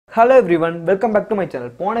Hello everyone, welcome back to my channel.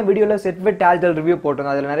 போன வீடியோல set wet all gel review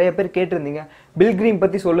போட்டோங்க. அதுல நிறைய பேர் கேட்டிருந்தீங்க Brylcreem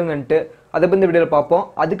பத்தி சொல்லுங்கன்ட்டு. அத பத்தி வீடியோல பாப்போம்.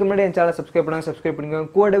 அதுக்கு முன்னாடி என் சேனலை சப்ஸ்கிரைப் பண்ணுங்க.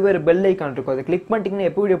 கூடவே ஒரு பெல் ஐகான் இருக்கும். அதை கிளிக் பண்ணிட்டீங்கன்னா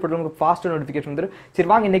எப்போ வீடியோ போடுறோம் உங்களுக்கு ஃபாஸ்டா நோட்டிஃபிகேஷன் வந்துரும். சரி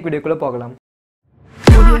வாங்க இன்னைக்கு வீடியோக்குள்ள போகலாம்.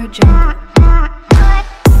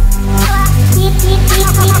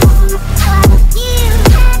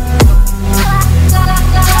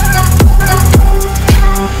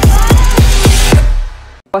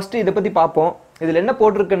 First இத பத்தி பாப்போம். இதுல என்ன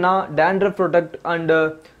போட்டுருக்குன்னா dandruff protect and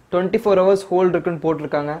 24 hours hold இருக்குன்னு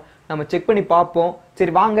போட்டுருக்காங்க. நம்ம செக் பண்ணி பாப்போம்.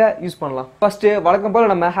 சரி வாங்க யூஸ் பண்ணலாம். ஃபர்ஸ்ட் வழக்கம்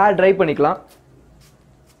போல நம்ம ஹேர் ட்ரை பண்ணிக்கலாம்.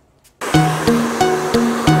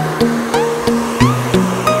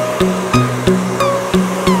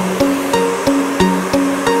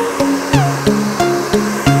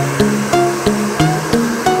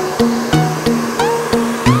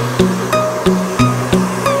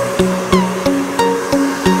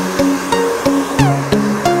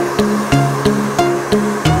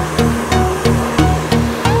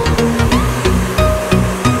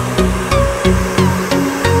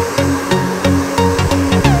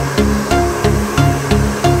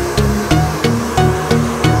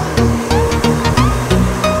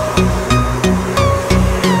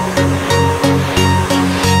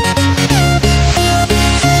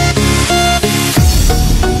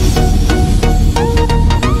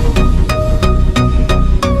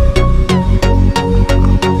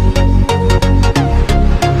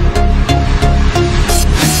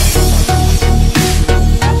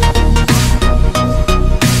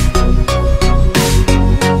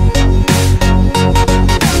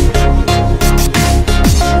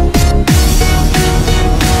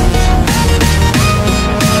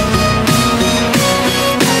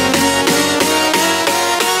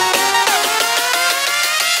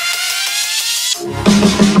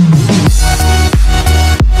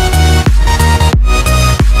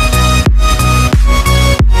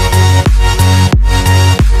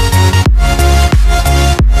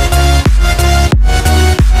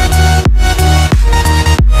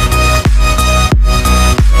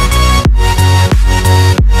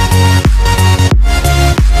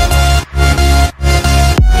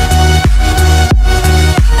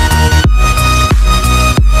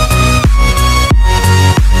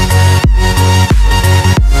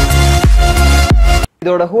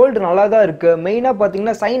 இதோட ஹோல்ட் நல்லா தான் இருக்கு. மெயினா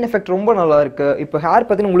பாத்தீங்கன்னா சைன் எஃபெக்ட் ரொம்ப நல்லா இருக்கு. இப்போ ஹேர்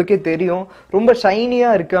பாத்தீங்கன்னா உங்களுக்கே தெரியும் ரொம்ப ஷைனியா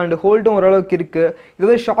இருக்கு அண்ட் ஹோல்டும் ஓரளவுக்கு இருக்கு. இது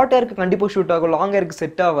வந்து ஷார்ட் ஹேருக்கு கண்டிப்பா ஷூட் ஆகும், லாங் ஹேருக்கு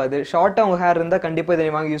செட் ஆகாது. ஷார்ட்டா உங்க ஹேர் இருந்தா கண்டிப்பா இதை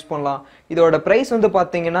வாங்கி யூஸ் பண்ணலாம். இதோட பிரைஸ் வந்து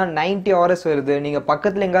பாத்தீங்கன்னா 90 hours வருது. நீங்க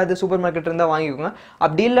பக்கத்துல எங்காவது சூப்பர் மார்க்கெட் இருந்தா வாங்கிக்கோங்க.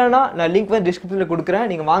 அப்படி இல்லைன்னா நான் லிங்க் வந்து டிஸ்கிரிப்ஷன்ல கொடுக்குறேன்.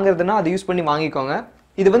 நீங்க வாங்குறதுன்னா அதை யூஸ் பண்ணி வாங்கிக்கோங்க.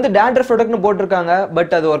 இது வந்து dandruff ப்ராடக்ட்னு போட்டிருக்காங்க,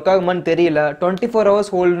 பட் அது ஒர்க் ஆகுமான்னு தெரியல. 24 hours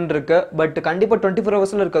ஹோல்டுன்னு இருக்கு, பட் கண்டிப்பா 24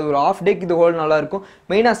 ஹவர்ஸ்ல இருக்காது. ஒரு ஹாஃப் டேக்கு இது ஹோல்ட் நல்லா இருக்கும்.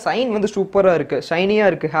 மெயினா சைன் வந்து சூப்பரா இருக்கு, ஷைனியா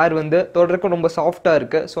இருக்கு. ஹேர் வந்து தொடர்க்கு ரொம்ப சாஃப்டா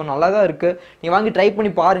இருக்கு. ஸோ நல்லா தான் இருக்கு. நீ வாங்கி ட்ரை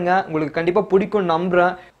பண்ணி பாருங்க, உங்களுக்கு கண்டிப்பா பிடிக்கும்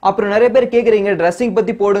நம்புறேன். அப்புறம் நிறைய பேர் கேட்குறீங்க ட்ரெஸ்ஸிங்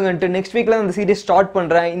பத்தி போடுங்கன்ட்டு. நெக்ஸ்ட் வீக்ல அந்த சீரிஸ் ஸ்டார்ட்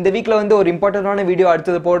பண்றேன். இந்த வீக்ல வந்து ஒரு இம்பார்ட்டன்டான வீடியோ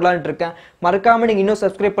அடுத்தது போடலான்னு இருக்கேன். மறக்காம நீங்க இன்னும்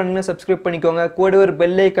சப்ஸ்கிரைப் பண்ணுங்க, சப்ஸ்கிரைப் பண்ணிக்கோங்க. கூட ஒரு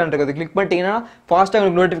பெல் ஐக்கான் இருக்குது, கிளிக் பண்ணிட்டீங்கன்னா ஃபாஸ்டா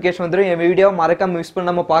உங்களுக்கு நோட்டிஃபிகேஷன் வந்துடும். என் வீடியோ மறக்காம மிஸ்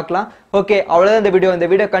பண்ணாம பார்க்கலாம். ஓகே, அவ்வளவுதான் இந்த வீடியோ. இந்த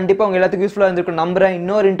வீடியோ கண்டிப்பா உங்க எல்லாத்துக்கும் யூஸ்ஃபுல்லா இருந்திருக்கும் நம்புறேன்.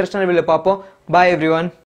 இன்னொரு இன்ட்ரெஸ்டான வீடியோ பார்ப்போம். பாய் எவ்ரிவன்.